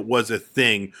Stadia was a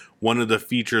thing, one of the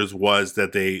features was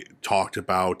that they talked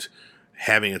about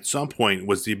having at some point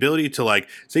was the ability to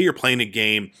say you're playing a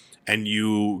game and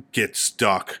you get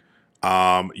stuck.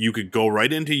 You could go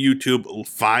right into YouTube,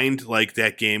 find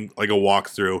that game, a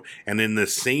walkthrough, and in the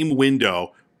same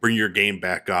window, bring your game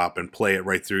back up and play it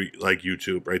right through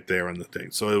YouTube right there on the thing.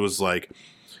 So it was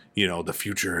the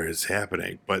future is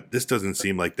happening, but this doesn't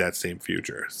seem like that same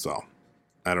future. So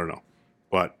I don't know,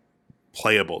 but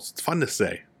playables, it's fun to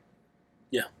say.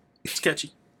 Yeah, it's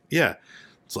catchy. Yeah.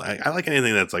 It's like, I like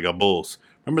anything that's like a Bulls.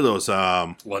 Remember those?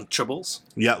 Lunchables?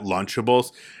 Yeah,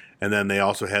 Lunchables. And then they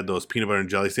also had those peanut butter and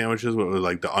jelly sandwiches with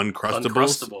like the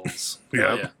Uncrustables.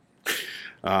 Uncrustables.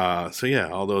 Yeah. So yeah,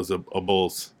 all those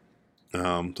Bulls.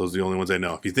 Those are the only ones I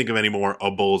know. If you think of any more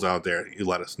Bulls out there, you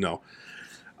let us know.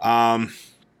 All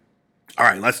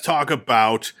right, let's talk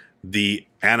about the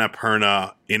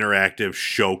Annapurna Interactive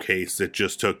Showcase that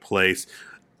just took place.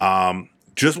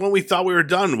 Just when we thought we were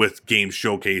done with game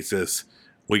showcases,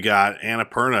 we got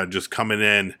Annapurna just coming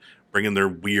in, bringing their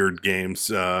weird games.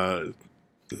 Some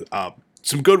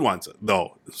good ones,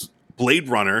 though. Blade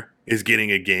Runner is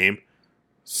getting a game,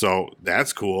 so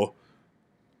that's cool.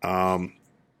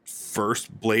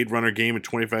 First Blade Runner game in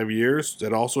 25 years.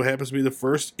 That also happens to be the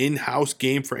first in-house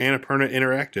game for Annapurna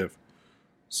Interactive.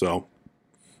 So,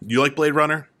 you like Blade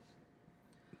Runner?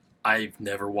 I've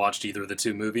never watched either of the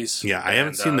two movies. Yeah, I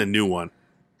haven't seen the new one.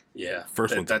 Yeah,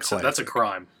 first one's that's a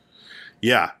crime.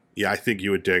 Yeah, I think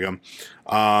you would dig them.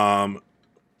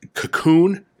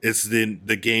 Cocoon is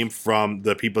the game from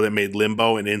the people that made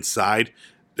Limbo and Inside.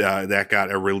 That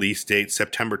got a release date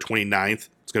September 29th.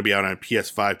 It's going to be out on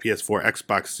PS5, PS4,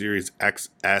 Xbox Series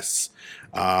XS,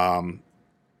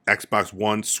 Xbox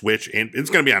One, Switch, and it's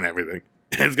going to be on everything.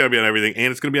 It's going to be on everything,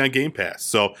 and it's going to be on Game Pass.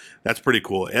 So that's pretty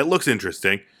cool. It looks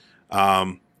interesting.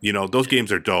 Those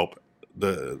games are dope.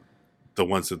 The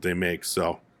ones that they make.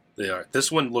 So they are.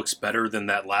 This one looks better than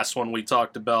that last one we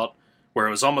talked about, where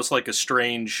it was almost like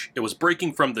it was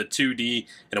breaking from the 2D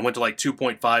and it went to like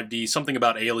 2.5D, something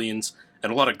about aliens.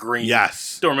 And a lot of green.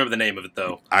 Yes. Don't remember the name of it,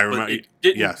 though. I remember. But it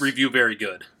didn't review very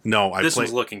good. No, this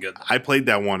one's looking good, though. I played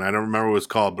that one. I don't remember what it was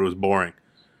called, but it was boring.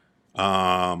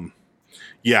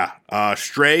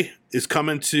 Stray is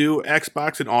coming to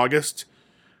Xbox in August.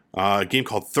 A game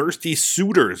called Thirsty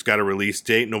Suitors got a release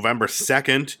date, November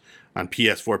 2nd on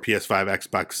PS4, PS5,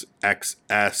 Xbox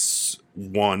XS,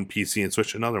 One, PC, and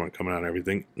Switch. Another one coming on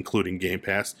everything, including Game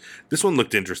Pass. This one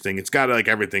looked interesting. It's got like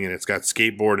everything in it. It's got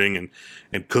skateboarding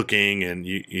and cooking, and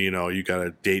you got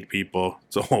to date people.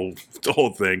 It's a whole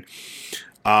thing.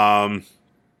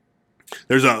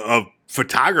 There's a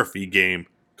photography game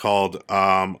called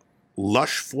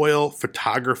Lush Foil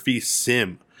Photography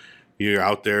Sim. You're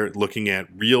out there looking at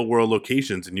real world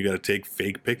locations, and you got to take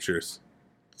fake pictures.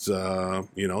 So,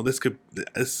 this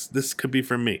could be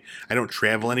for me. I don't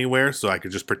travel anywhere, so I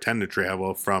could just pretend to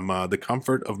travel from the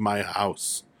comfort of my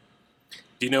house.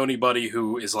 Do you know anybody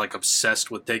who is like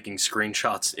obsessed with taking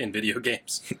screenshots in video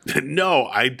games? No,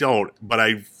 I don't. But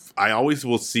I always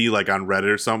will see like on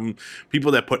Reddit or something,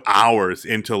 people that put hours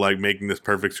into like making this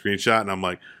perfect screenshot, and I'm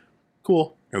like,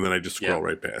 cool. And then I just scroll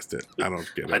right past it. I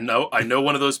don't get it. I know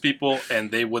one of those people, and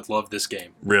they would love this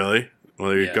game. Really? Well,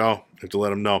 there you go. I have to let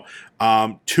them know.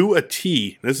 To a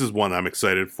T, this is one I'm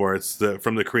excited for. It's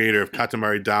from the creator of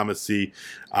Katamari Damacy.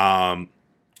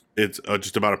 It's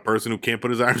just about a person who can't put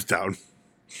his arms down.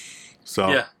 So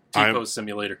yeah, T-pose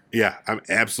simulator. Yeah, I'm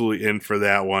absolutely in for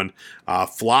that one.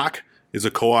 Flock is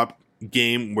a co-op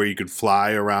game where you could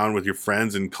fly around with your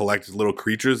friends and collect little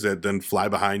creatures that then fly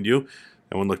behind you.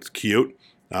 That one looks cute.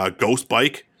 Ghost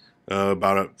Bike,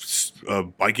 about a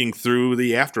biking through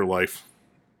the afterlife.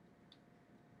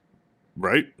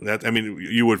 Right?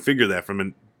 You would figure that from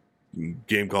a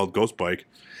game called Ghost Bike.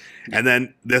 And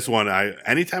then this one,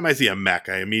 anytime I see a mech,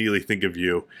 I immediately think of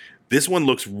you. This one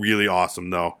looks really awesome,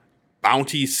 though.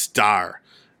 Bounty Star.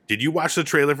 Did you watch the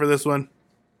trailer for this one?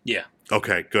 Yeah.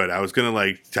 Okay, good. I was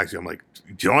gonna text you. I'm like,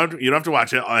 you don't have to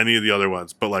watch any of the other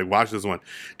ones, but watch this one.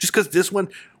 Just because this one,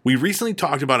 we recently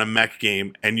talked about a mech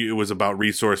game, and it was about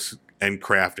resource and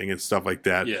crafting and stuff like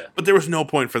that. Yeah. But there was no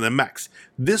point for the mechs.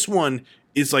 This one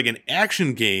is like an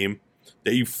action game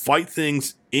that you fight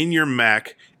things in your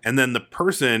mech, and then the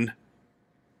person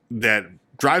that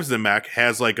drives the mech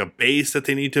has like a base that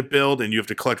they need to build, and you have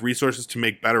to collect resources to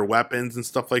make better weapons and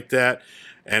stuff like that.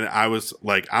 And I was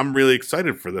like, I'm really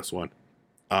excited for this one.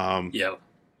 Yeah.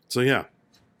 So yeah,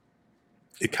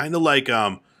 it kind of like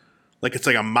it's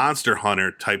like a Monster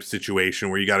Hunter type situation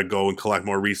where you got to go and collect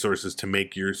more resources to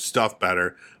make your stuff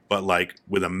better, but like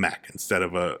with a mech instead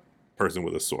of a person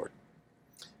with a sword.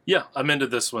 Yeah, I'm into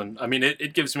this one. I mean,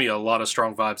 it gives me a lot of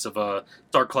strong vibes of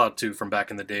Dark Cloud 2 from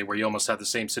back in the day, where you almost had the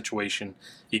same situation.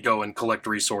 You go and collect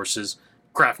resources,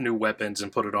 craft new weapons,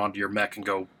 and put it onto your mech and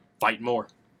go fight more.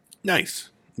 Nice.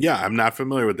 Yeah, I'm not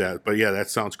familiar with that, but yeah, that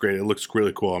sounds great. It looks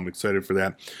really cool. I'm excited for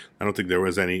that. I don't think there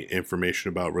was any information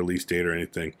about release date or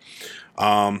anything.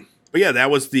 But yeah, that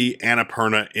was the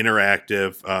Annapurna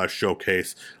Interactive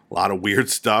Showcase. A lot of weird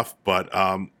stuff, but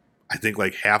I think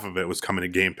like half of it was coming to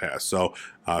Game Pass. So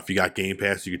if you got Game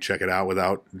Pass, you can check it out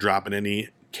without dropping any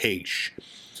cash.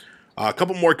 A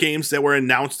couple more games that were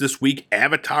announced this week.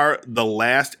 Avatar: The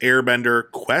Last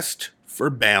Airbender Quest for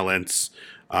Balance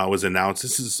was announced.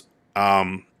 This is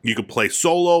you can play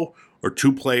solo or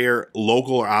 2-player,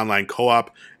 local or online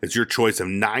co-op. It's your choice of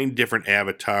 9 different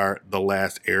Avatar: The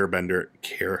Last Airbender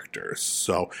characters.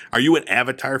 So, are you an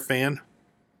Avatar fan?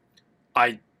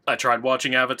 I tried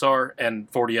watching Avatar, and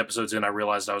 40 episodes in, I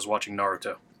realized I was watching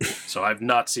Naruto. So I've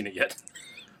not seen it yet.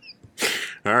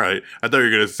 All right. I thought you were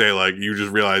going to say, like, you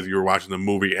just realized you were watching the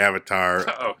movie Avatar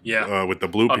with the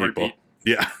blue people. Repeat.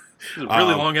 Yeah.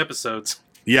 Really long episodes.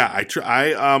 Yeah,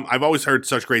 I've always heard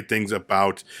such great things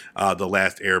about The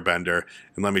Last Airbender.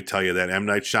 And let me tell you, that M.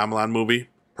 Night Shyamalan movie,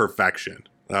 perfection.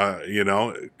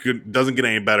 Doesn't get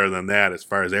any better than that as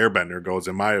far as Airbender goes,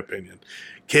 in my opinion.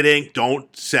 Kidding.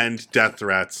 Don't send death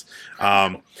threats.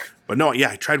 But no,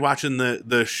 yeah, I tried watching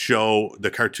the show, the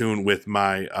cartoon with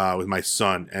my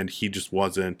son, and he just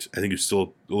wasn't. I think he's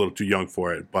still a little too young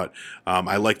for it. But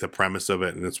I like the premise of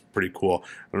it, and it's pretty cool.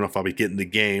 I don't know if I'll be getting the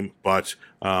game, but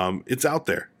it's out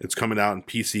there. It's coming out on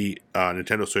PC,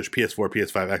 Nintendo Switch, PS4,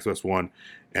 PS5, Xbox One,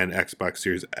 and Xbox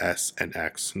Series S and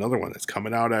X. Another one that's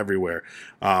coming out everywhere.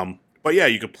 But yeah,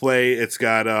 you can play. It's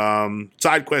got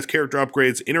side quests, character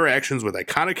upgrades, interactions with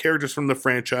iconic characters from the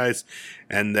franchise,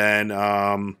 and then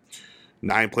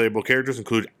 9 playable characters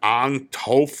include Aang,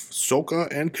 Toph, Sokka,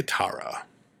 and Katara.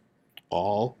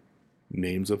 All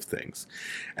names of things.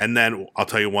 And then I'll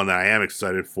tell you one that I am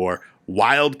excited for: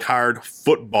 Wild Card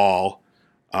Football.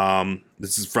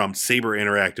 This is from Saber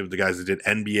Interactive, the guys that did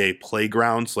NBA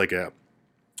Playgrounds, like a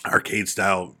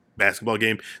arcade-style basketball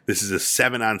game. This is a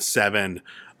 7-on-7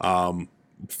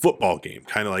 football game,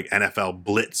 kind of like NFL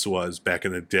Blitz was back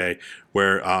in the day,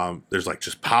 where there's like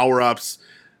just power-ups.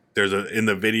 There's in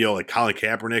the video, like Colin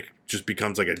Kaepernick just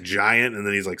becomes like a giant, and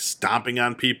then he's like stomping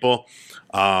on people.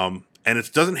 And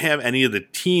it doesn't have any of the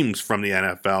teams from the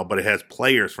NFL, but it has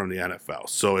players from the NFL.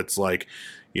 So it's like,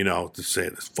 to say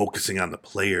it's focusing on the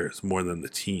players more than the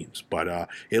teams. But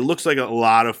it looks like a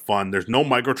lot of fun. There's no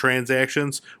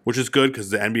microtransactions, which is good because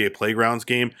the NBA Playgrounds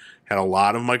game had a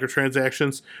lot of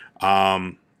microtransactions.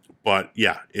 But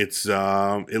yeah,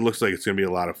 it looks like it's going to be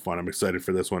a lot of fun. I'm excited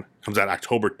for this one. Comes out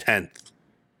October 10th.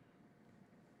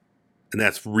 And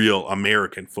that's real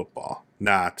American football,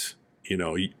 not,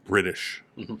 British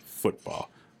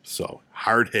football. So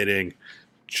hard-hitting,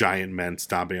 giant men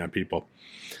stomping on people.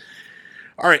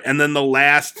 All right, and then the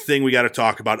last thing we got to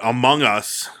talk about, Among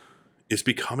Us is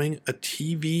becoming a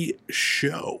TV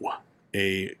show,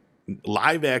 a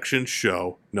live-action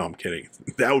show. No, I'm kidding.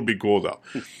 That would be cool, though.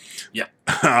 Yeah.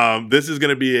 This is going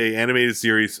to be an animated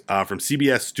series from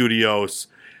CBS Studios,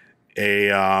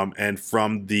 and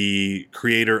from the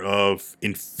creator of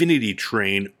Infinity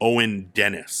Train, Owen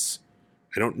Dennis.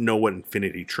 I don't know what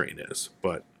Infinity Train is,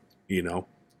 but,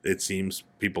 it seems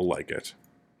people like it.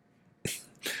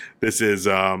 This is,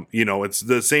 it's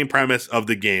the same premise of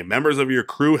the game. Members of your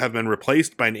crew have been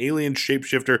replaced by an alien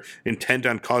shapeshifter intent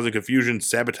on causing confusion,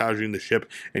 sabotaging the ship,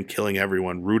 and killing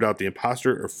everyone. Root out the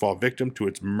imposter or fall victim to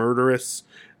its murderous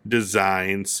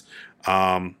designs. It's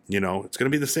going to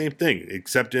be the same thing,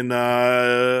 except in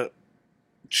TV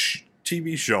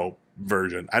show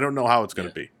version. I don't know how it's going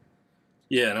to be.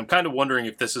 Yeah, and I'm kind of wondering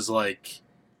if this is like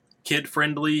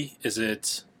kid-friendly. Is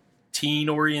it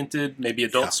teen-oriented? Maybe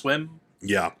Adult Swim?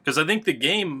 Yeah. Because I think the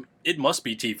game, it must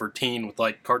be T for teen with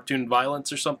like cartoon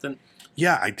violence or something.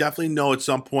 Yeah, I definitely know at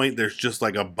some point there's just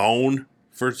like a bone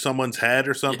for someone's head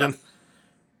or something.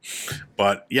 Yeah.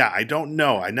 But yeah, I don't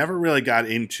know. I never really got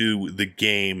into the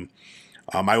game.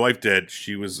 My wife did.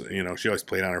 She was, she always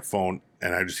played on her phone,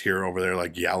 and I just hear her over there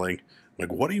like yelling. I'm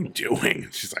like, what are you doing?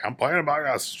 She's like, I'm playing Among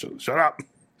Us. Shut up.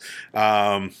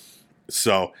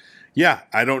 So yeah,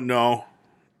 I don't know.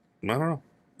 I don't know.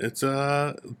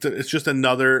 It's just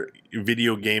another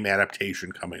video game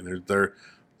adaptation coming.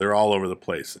 They're all over the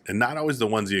place, and not always the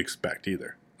ones you expect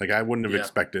either. Like I wouldn't have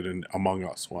expected an Among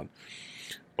Us one,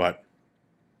 but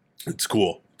it's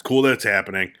cool. It's cool that it's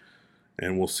happening,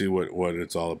 and we'll see what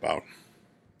it's all about.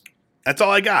 That's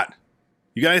all I got.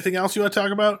 You got anything else you want to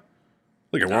talk about?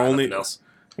 Look, we're only. Else.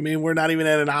 I mean, we're not even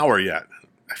at an hour yet.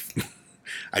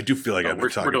 I do feel like I've been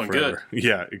talking we're doing forever. Good.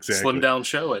 Yeah, exactly. Slim down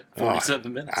show at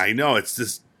 47 minutes. I know. It's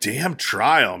this damn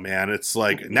trial, man. It's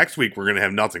like next week we're going to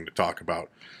have nothing to talk about.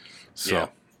 So,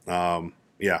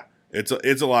 yeah, it's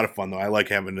a lot of fun, though. I like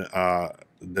having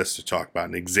this to talk about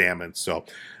and examine. So,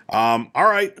 all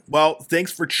right. Well,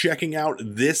 thanks for checking out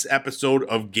this episode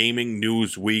of Gaming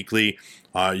News Weekly.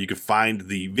 You can find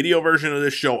the video version of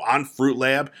this show on Fruit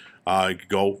Lab. You can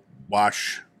go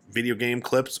watch video game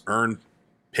clips, earn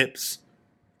pips.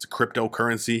 It's a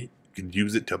cryptocurrency. You can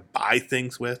use it to buy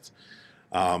things with.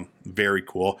 Very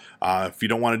cool. If you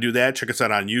don't want to do that, check us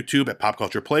out on YouTube at Pop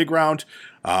Culture Playground.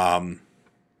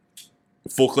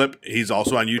 Full Clip, he's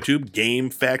also on YouTube.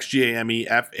 GameFAQs,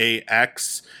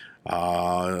 GameFAX.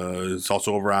 It's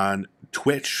also over on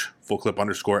Twitch, Full Clip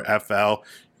 _FL.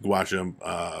 You can watch him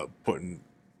putting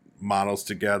models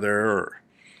together or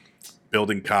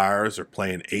building cars or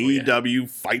playing AEW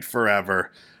Fight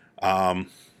Forever.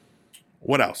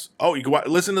 What else? Oh, you can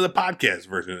listen to the podcast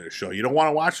version of the show. You don't want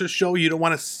to watch the show? You don't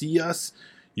want to see us?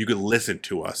 You can listen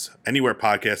to us. Anywhere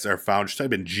podcasts are found, just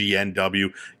type in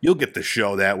GNW. You'll get the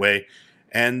show that way.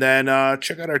 And then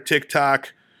check out our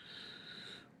TikTok.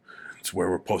 It's where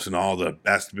we're posting all the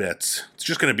best bits. It's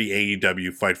just going to be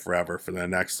AEW Fight Forever for the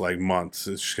next months.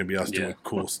 It's just going to be us doing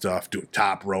cool stuff, doing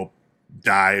top rope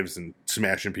dives and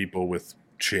smashing people with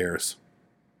chairs.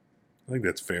 I think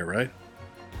that's fair, right?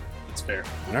 It's fair.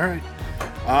 All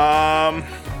right.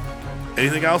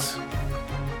 Anything else?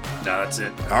 No, that's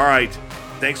it. All right.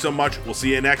 Thanks so much. We'll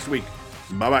see you next week.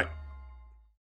 Bye-bye.